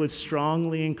Jesus, I would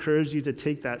strongly encourage you to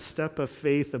take that step of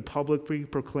faith of publicly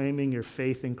proclaiming your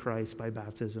faith in Christ by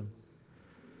baptism.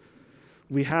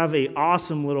 We have an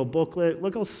awesome little booklet.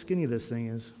 Look how skinny this thing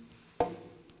is.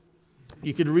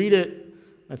 You could read it,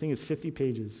 I think it's 50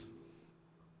 pages.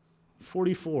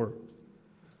 44.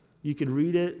 You could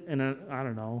read it in,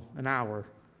 an hour,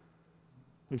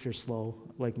 if you're slow,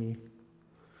 like me.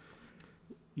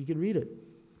 You could read it,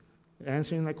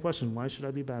 answering that question, why should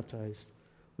I be baptized?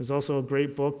 There's also a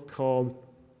great book called,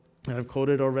 and I've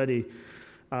quoted already,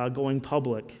 Going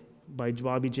Public by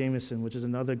Bobby Jameson, which is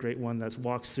another great one that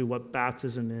walks through what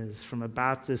baptism is from a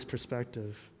Baptist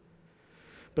perspective.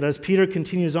 But as Peter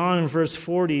continues on in verse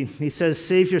 40, he says,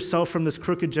 save yourself from this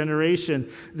crooked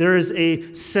generation. There is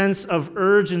a sense of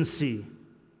urgency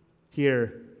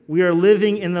here. We are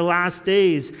living in the last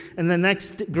days, and the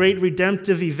next great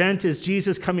redemptive event is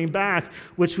Jesus coming back,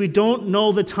 which we don't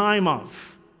know the time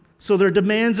of. So there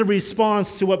demands a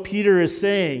response to what Peter is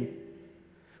saying.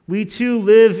 We too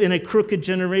live in a crooked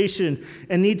generation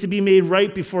and need to be made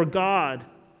right before God.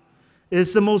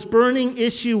 It's the most burning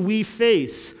issue we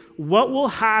face. What will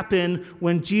happen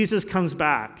when Jesus comes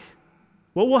back?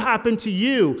 What will happen to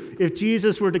you if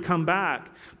Jesus were to come back?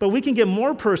 But we can get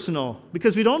more personal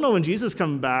because we don't know when Jesus is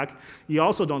coming back. You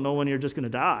also don't know when you're just going to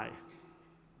die.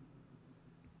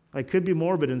 I could be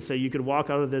morbid and say you could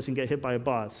walk out of this and get hit by a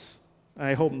bus.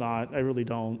 I hope not. I really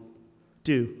don't.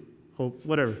 Hope,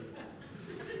 whatever.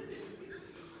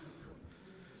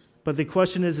 But the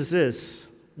question is this: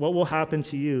 what will happen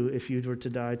to you if you were to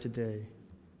die today?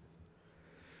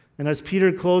 And as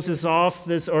Peter closes off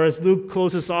this, or as Luke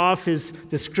closes off his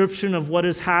description of what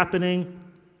is happening,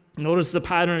 notice the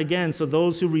pattern again. So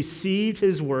those who received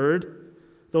his word,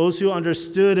 those who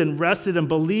understood and rested and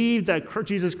believed that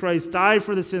Jesus Christ died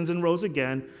for the sins and rose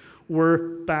again,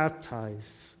 were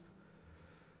baptized.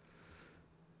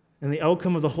 And the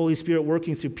outcome of the Holy Spirit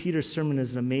working through Peter's sermon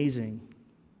is amazing,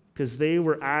 because they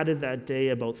were added that day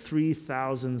about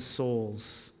 3,000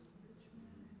 souls.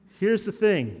 Here's the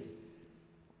thing.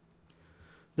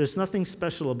 There's nothing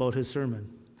special about his sermon.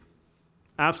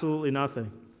 Absolutely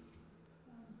nothing.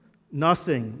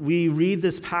 Nothing. We read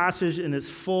this passage and its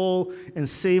full and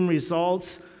same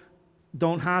results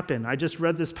don't happen. I just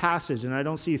read this passage and I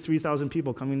don't see 3,000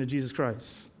 people coming to Jesus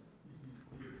Christ.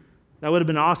 That would have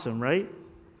been awesome, right?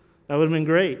 That would have been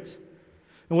great.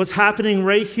 And what's happening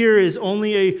right here is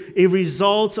only a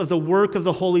result of the work of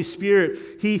the Holy Spirit.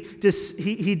 He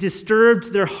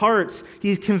disturbed their hearts.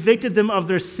 He convicted them of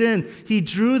their sin. He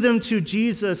drew them to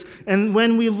Jesus. And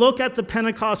when we look at the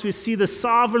Pentecost, we see the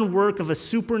sovereign work of a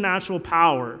supernatural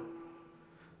power.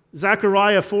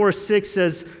 Zechariah 4:6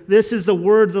 says, "This is the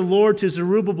word of the Lord to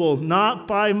Zerubbabel, not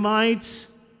by might,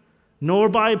 nor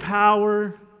by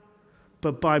power,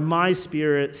 but by my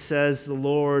Spirit, says the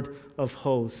Lord of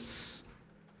hosts."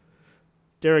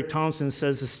 Derek Thompson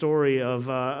says the story of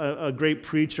a great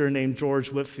preacher named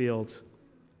George Whitefield,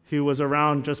 who was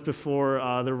around just before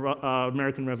the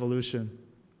American Revolution.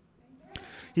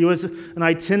 He was an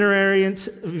itinerant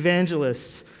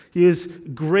evangelist. He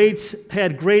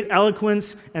had great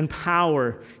eloquence and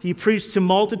power. He preached to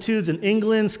multitudes in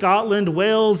England, Scotland,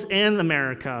 Wales, and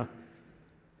America.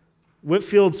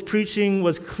 Whitefield's preaching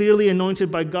was clearly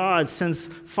anointed by God, since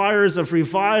fires of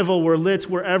revival were lit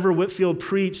wherever Whitefield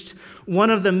preached. One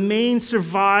of the main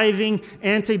surviving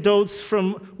anecdotes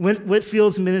from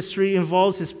Whitefield's ministry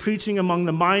involves his preaching among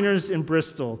the miners in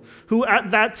Bristol, who at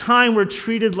that time were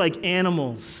treated like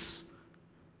animals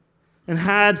and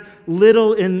had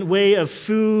little in way of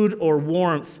food or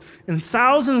warmth. And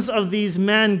thousands of these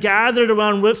men gathered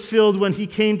around Whitefield when he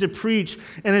came to preach,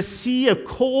 and a sea of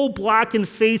coal-blackened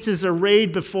faces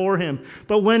arrayed before him.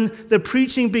 But when the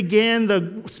preaching began,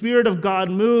 the Spirit of God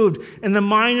moved, and the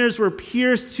miners were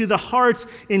pierced to the heart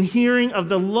in hearing of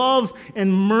the love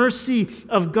and mercy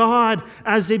of God.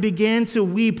 As they began to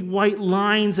weep, white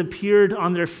lines appeared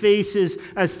on their faces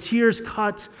as tears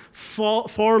cut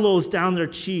furrows down their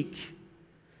cheek.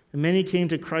 And many came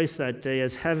to Christ that day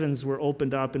as heavens were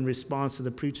opened up in response to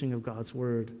the preaching of God's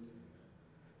word.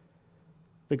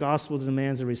 The gospel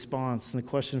demands a response, and the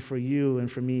question for you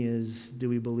and for me is, do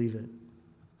we believe it?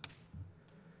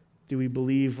 Do we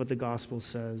believe what the gospel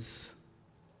says?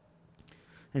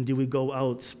 And do we go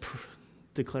out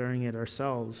declaring it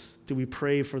ourselves? Do we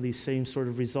pray for these same sort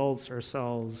of results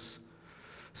ourselves?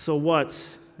 So what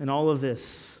in all of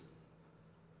this?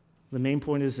 The main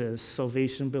point is this: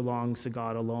 salvation belongs to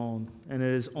God alone, and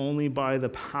it is only by the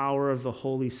power of the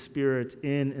Holy Spirit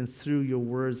in and through your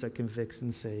words that convicts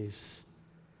and saves.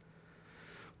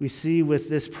 We see with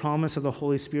this promise of the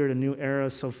Holy Spirit a new era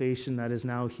of salvation that is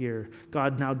now here.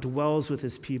 God now dwells with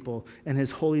his people, and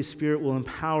his Holy Spirit will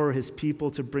empower his people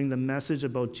to bring the message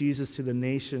about Jesus to the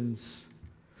nations.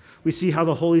 We see how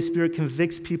the Holy Spirit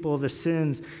convicts people of their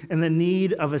sins and the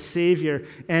need of a Savior.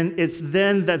 And it's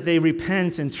then that they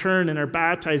repent and turn and are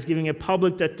baptized, giving a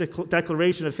public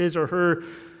declaration of his or her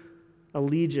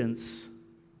allegiance.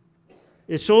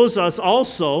 It shows us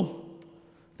also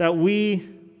that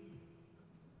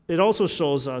it also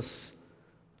shows us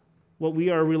what we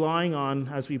are relying on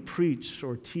as we preach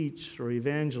or teach or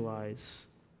evangelize.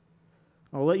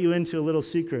 I'll let you into a little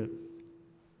secret.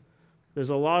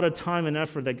 There's a lot of time and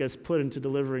effort that gets put into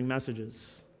delivering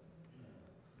messages.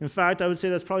 In fact, I would say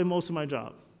that's probably most of my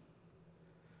job.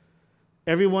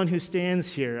 Everyone who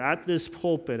stands here at this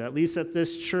pulpit, at least at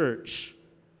this church,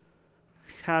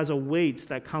 has a weight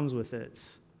that comes with it.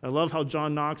 I love how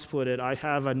John Knox put it, I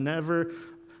have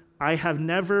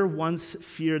never once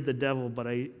feared the devil, but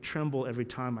I tremble every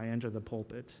time I enter the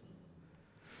pulpit.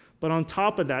 But on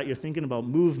top of that, you're thinking about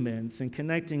movements and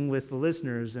connecting with the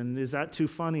listeners. And is that too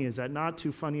funny? Is that not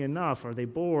too funny enough? Are they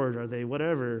bored? Are they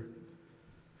whatever?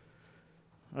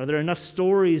 Are there enough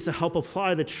stories to help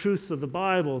apply the truth of the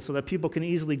Bible so that people can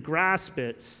easily grasp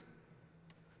it?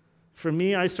 For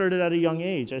me, I started at a young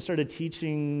age. I started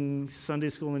teaching Sunday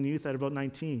school and youth at about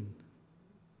 19.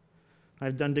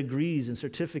 I've done degrees and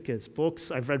certificates, books.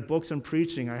 I've read books on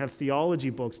preaching. I have theology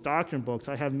books, doctrine books.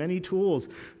 I have many tools.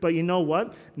 But you know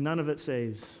what? None of it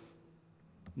saves.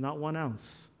 Not 1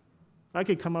 ounce. I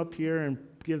could come up here and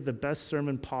give the best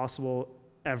sermon possible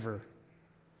ever.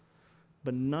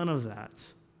 But none of that,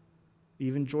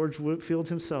 even George Whitefield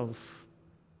himself,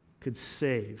 could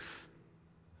save.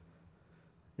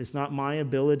 It's not my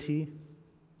ability.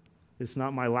 It's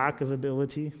not my lack of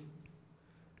ability.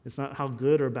 It's not how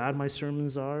good or bad my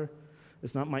sermons are.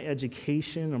 It's not my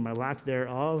education or my lack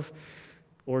thereof,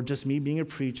 or just me being a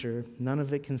preacher. None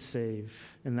of it can save.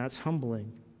 And that's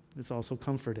humbling. It's also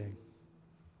comforting.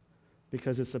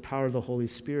 Because it's the power of the Holy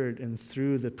Spirit and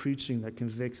through the preaching that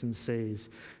convicts and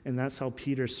saves. And that's how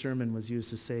Peter's sermon was used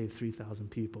to save 3,000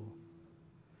 people.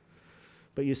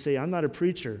 But you say, I'm not a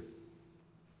preacher.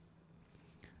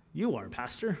 You are,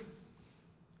 Pastor.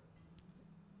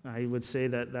 I would say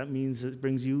that means it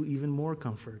brings you even more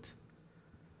comfort.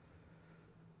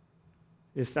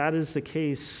 If that is the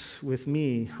case with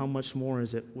me, how much more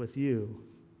is it with you?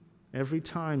 Every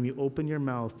time you open your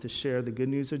mouth to share the good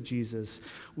news of Jesus,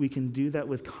 we can do that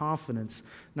with confidence,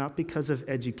 not because of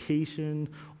education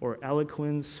or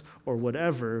eloquence or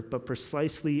whatever, but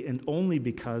precisely and only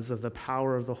because of the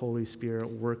power of the Holy Spirit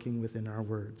working within our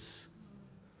words.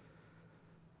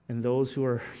 And those who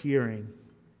are hearing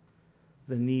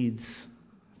the need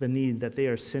that they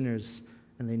are sinners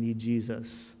and they need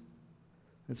Jesus.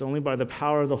 It's only by the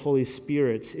power of the Holy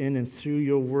Spirit in and through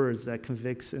your words that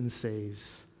convicts and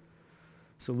saves.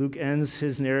 So Luke ends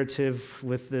his narrative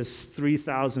with this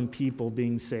 3,000 people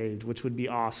being saved, which would be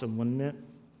awesome, wouldn't it?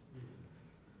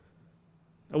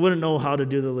 I wouldn't know how to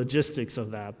do the logistics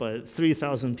of that, but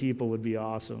 3,000 people would be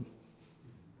awesome.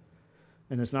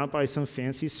 And it's not by some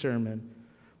fancy sermon,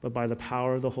 but by the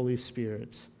power of the Holy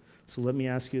Spirit. So let me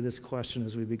ask you this question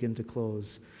as we begin to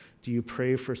close. Do you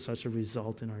pray for such a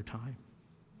result in our time?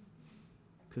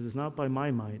 Because it's not by my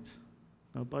might,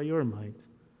 not by your might,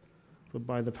 but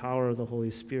by the power of the Holy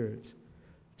Spirit.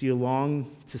 Do you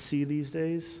long to see these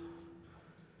days?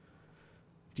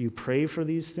 Do you pray for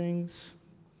these things?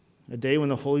 A day when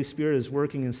the Holy Spirit is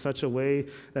working in such a way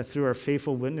that through our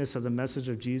faithful witness of the message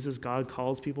of Jesus, God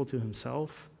calls people to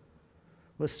himself?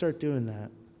 Let's start doing that.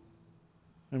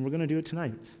 And we're going to do it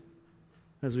tonight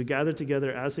as we gather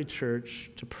together as a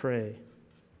church to pray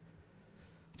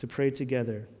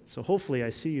together. So hopefully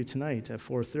I see you tonight at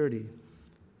 4:30.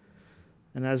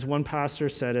 And as one pastor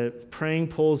said it, praying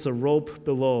pulls the rope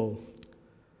below,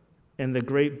 and the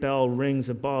great bell rings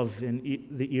above in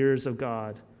the ears of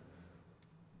God.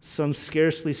 Some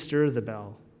scarcely stir the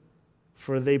bell,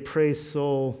 for they pray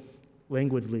so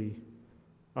languidly.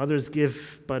 Others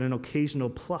give but an occasional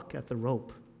pluck at the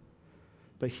rope.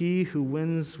 But he who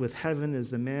wins with heaven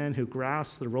is the man who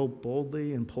grasps the rope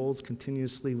boldly and pulls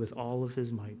continuously with all of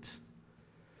his might.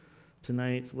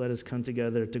 Tonight, let us come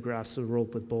together to grasp the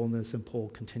rope with boldness and pull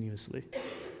continuously.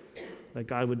 That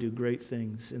God would do great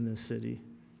things in this city,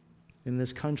 in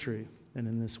this country, and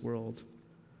in this world.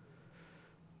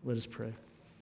 Let us pray.